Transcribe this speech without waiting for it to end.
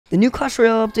The new Clash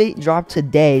Royale update dropped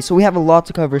today, so we have a lot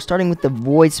to cover, starting with the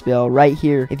Void Spell right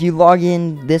here. If you log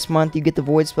in this month, you get the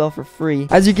Void Spell for free.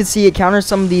 As you can see, it counters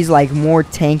some of these like more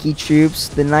tanky troops.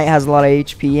 The Knight has a lot of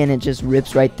HP and it just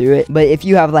rips right through it. But if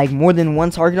you have like more than one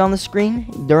target on the screen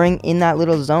in that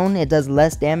little zone, it does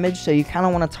less damage, so you kind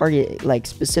of want to target like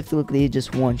specifically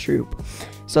just one troop.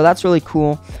 So that's really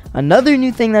cool. Another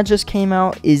new thing that just came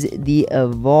out is the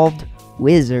Evolved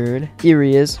Wizard. Here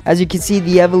he is. As you can see,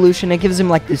 the evolution, it gives him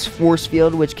like this force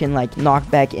field which can like knock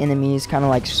back enemies, kind of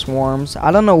like swarms.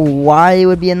 I don't know why it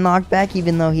would be a knockback,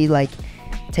 even though he like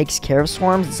takes care of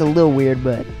swarms. It's a little weird,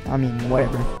 but I mean,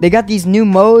 whatever. They got these new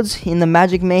modes in the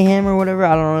Magic Mayhem or whatever.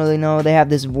 I don't really know. They have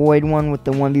this Void one with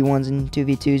the 1v1s and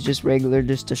 2v2s, just regular,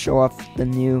 just to show off the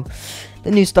new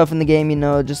stuff in the game, you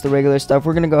know, just the regular stuff.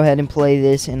 We're gonna go ahead and play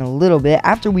this in a little bit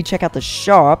after we check out the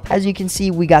shop. As you can see,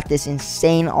 we got this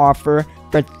insane offer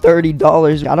for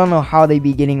 $30. I don't know how they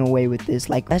be getting away with this.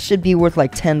 Like, that should be worth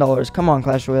like $10. Come on,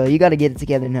 Clash Royale, you gotta get it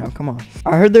together now. Come on.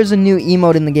 I heard there's a new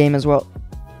emote in the game as well.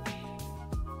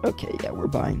 Okay, yeah, we're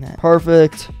buying that.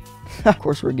 Perfect. Of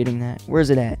course we're getting that. Where's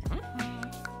it at?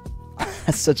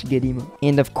 That's such a good emote.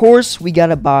 And of course, we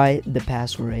gotta buy the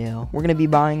Pass Royale. We're gonna be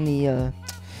buying the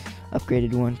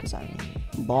upgraded one, because I mean,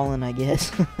 balling, I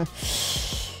guess.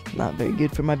 Not very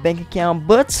good for my bank account,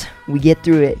 but we get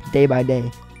through it day by day.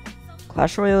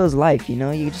 Clash Royale is life, you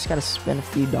know. You just gotta spend a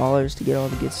few dollars to get all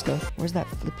the good stuff. Where's that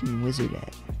flipping wizard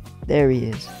at? There he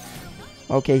is.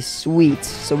 Okay, sweet.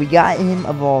 So we got him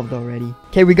evolved already.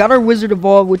 Okay, we got our wizard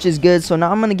evolved, which is good. So now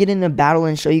I'm gonna get into battle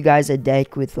and show you guys a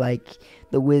deck with like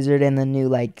the wizard and the new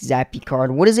like zappy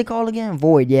card. What is it called again?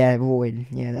 Void. Yeah, Void.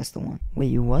 Yeah, that's the one.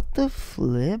 Wait, what the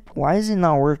flip? Why is it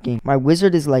not working? My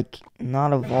wizard is like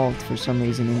not evolved for some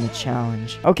reason in the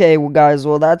challenge. Okay, well guys,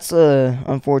 well that's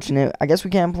unfortunate. I guess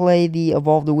we can't play the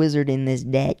evolve the wizard in this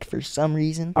deck for some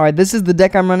reason. All right, this is the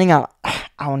deck I'm running out.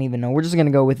 I don't even know. We're just gonna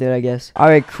go with it, I guess. All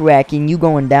right, Kraken, you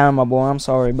going down, my boy. I'm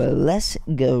sorry, but let's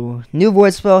go. New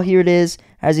void spell. Here it is.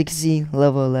 As you can see,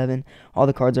 level 11. All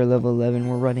the cards are level 11.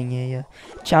 We're running a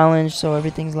challenge, so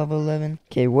everything's level 11.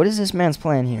 Okay, what is this man's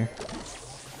plan here?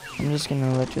 I'm just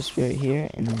gonna Electrospirit here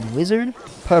and then Wizard.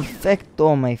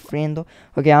 Perfecto, my friendo.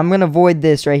 Okay, I'm gonna void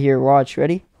this right here. Watch,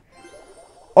 ready?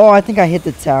 Oh, I think I hit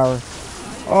the tower.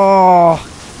 Oh,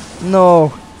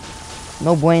 no.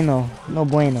 No bueno. No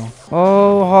bueno.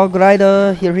 Oh, Hog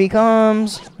Rider, here he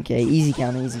comes. Okay, easy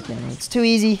counter, easy counter. It's too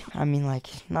easy. I mean, like,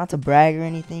 not to brag or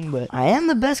anything, but I am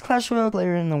the best Clash Royale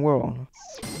player in the world.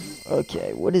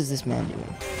 Okay, what is this man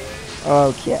doing?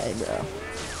 Okay, bro.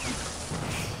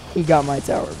 He got my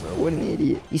tower, bro. What an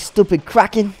idiot. You stupid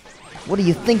Kraken. What are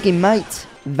you thinking, mate?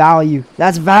 Value.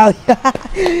 That's value.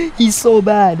 He's so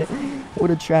bad.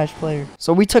 What a trash player.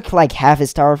 So we took like half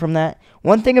his tower from that.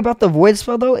 One thing about the void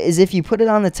spell though is if you put it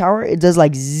on the tower, it does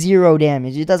like 0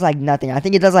 damage. It does like nothing. I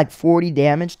think it does like 40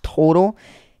 damage total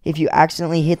if you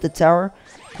accidentally hit the tower,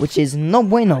 which is no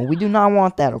bueno. We do not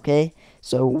want that, okay?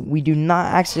 So we do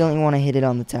not accidentally want to hit it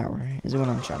on the tower, is what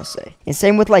I'm trying to say. And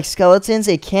same with like skeletons.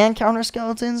 It can counter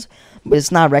skeletons, but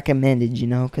it's not recommended, you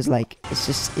know, because like it's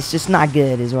just not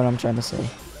good, is what I'm trying to say.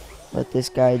 Let this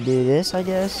guy do this, I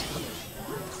guess.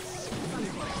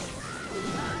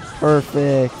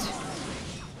 Perfect.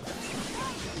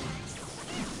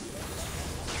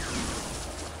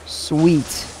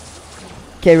 Sweet.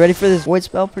 Okay, ready for this void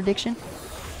spell prediction?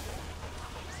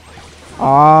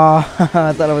 Ah,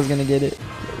 I thought I was gonna get it.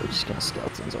 Okay, we're just gonna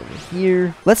skeletons over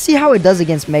here. Let's see how it does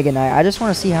against Mega Knight. I just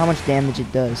want to see how much damage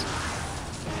it does.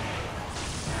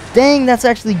 Dang, that's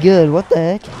actually good. What the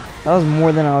heck? That was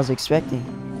more than I was expecting.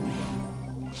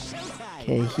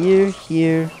 Okay,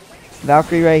 here.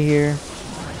 Valkyrie right here.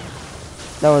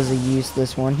 That was a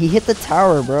useless one. He hit the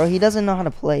tower, bro. He doesn't know how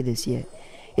to play this yet.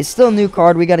 It's still a new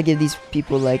card. We got to give these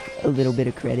people like a little bit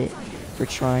of credit for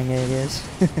trying it, I guess.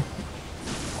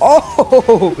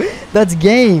 Oh, that's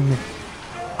game.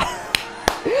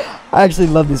 I actually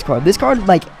love this card. This card,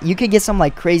 like, you can get some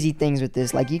like crazy things with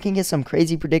this. Like, you can get some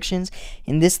crazy predictions.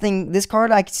 And this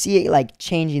card, I can see it like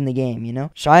changing the game, you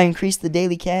know? Should I increase the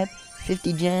daily cap?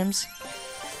 50 gems?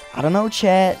 I don't know,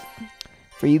 chat.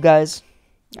 For you guys,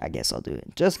 I guess I'll do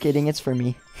it. Just kidding, it's for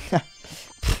me.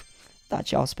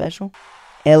 Thought y'all special.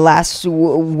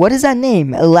 What is that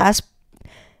name?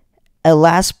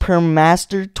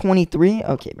 Elaspermaster 23?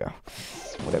 Okay, bro.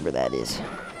 Whatever that is.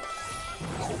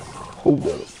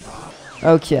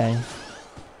 Okay.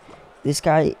 This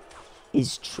guy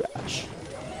is trash.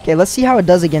 Okay, let's see how it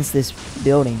does against this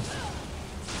building.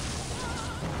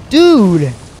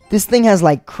 Dude! This thing has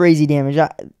like crazy damage.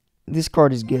 This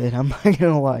card is good. I'm not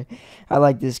gonna lie. I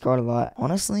like this card a lot.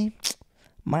 Honestly,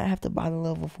 Might have to buy the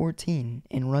level 14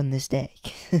 and run this deck.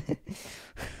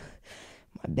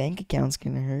 My bank account's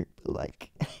gonna hurt, but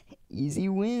like, easy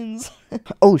wins.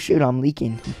 Oh shoot, I'm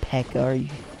leaking. Pekka, are you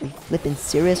flipping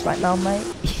serious right now, mate?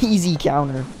 Easy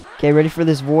counter. Okay, ready for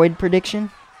this void prediction?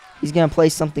 He's gonna play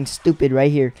something stupid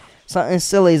right here. Something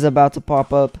silly is about to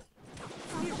pop up.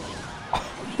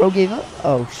 Bro gave up?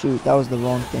 Oh shoot, that was the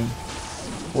wrong thing.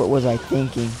 What was I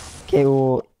thinking? Okay,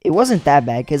 well, it wasn't that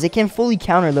bad because it can fully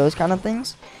counter those kind of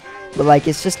things. But like,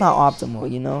 it's just not optimal,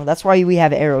 you know? That's why we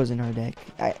have arrows in our deck.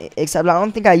 Except I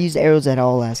don't think I used arrows at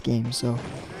all last game, so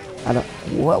I don't.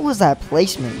 What was that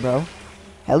placement, bro?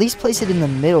 At least place it in the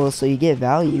middle so you get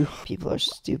value. People are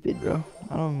stupid, bro.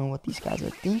 I don't know what these guys are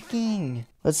thinking.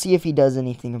 Let's see if he does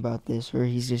anything about this, or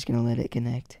he's just gonna let it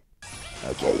connect.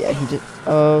 Okay, yeah, he just.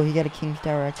 Oh, he got a King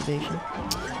Tower activation.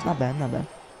 Not bad, not bad.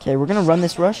 Okay, we're gonna run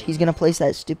this rush. He's gonna place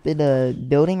that stupid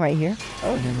building right here.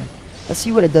 Oh, never mind. Let's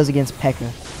see what it does against Pekka.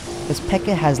 Because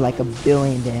Pekka has like 1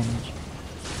 billion damage.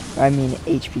 I mean,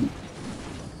 HP.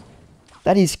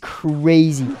 That is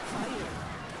crazy.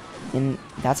 And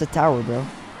that's a tower, bro.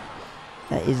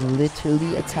 That is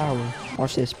literally a tower.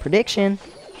 Watch this. Prediction.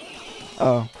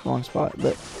 Oh, wrong spot.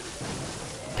 But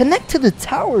connect to the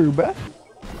tower, bro.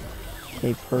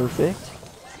 Okay, perfect.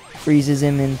 Freezes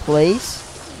him in place.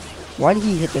 Why did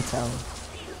he hit the tower?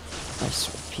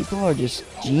 People are just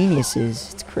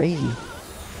geniuses. It's crazy.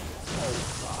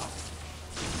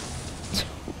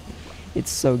 It's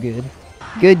so good.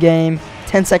 Good game.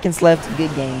 10 seconds left.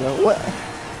 Good game, bro.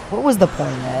 What was the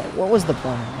point of that? What was the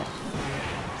point of that?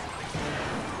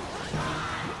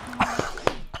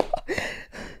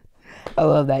 I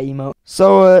love that emote.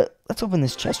 So, let's open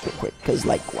this chest real quick, because,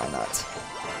 like, why not?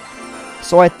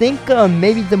 So, I think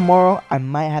maybe tomorrow I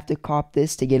might have to cop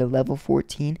this to get a level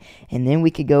 14, and then we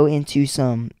could go into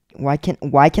some... Why can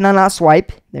I not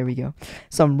swipe? There we go.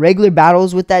 Some regular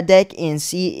battles with that deck and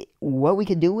see what we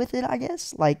could do with it, I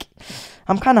guess. Like,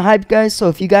 I'm kind of hyped, guys. So,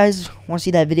 if you guys want to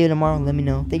see that video tomorrow, let me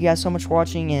know. Thank you guys so much for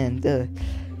watching, and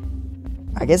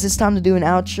I guess it's time to do an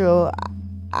outro.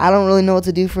 I don't really know what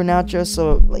to do for an outro,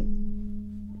 so, like...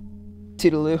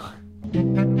 Toodaloo.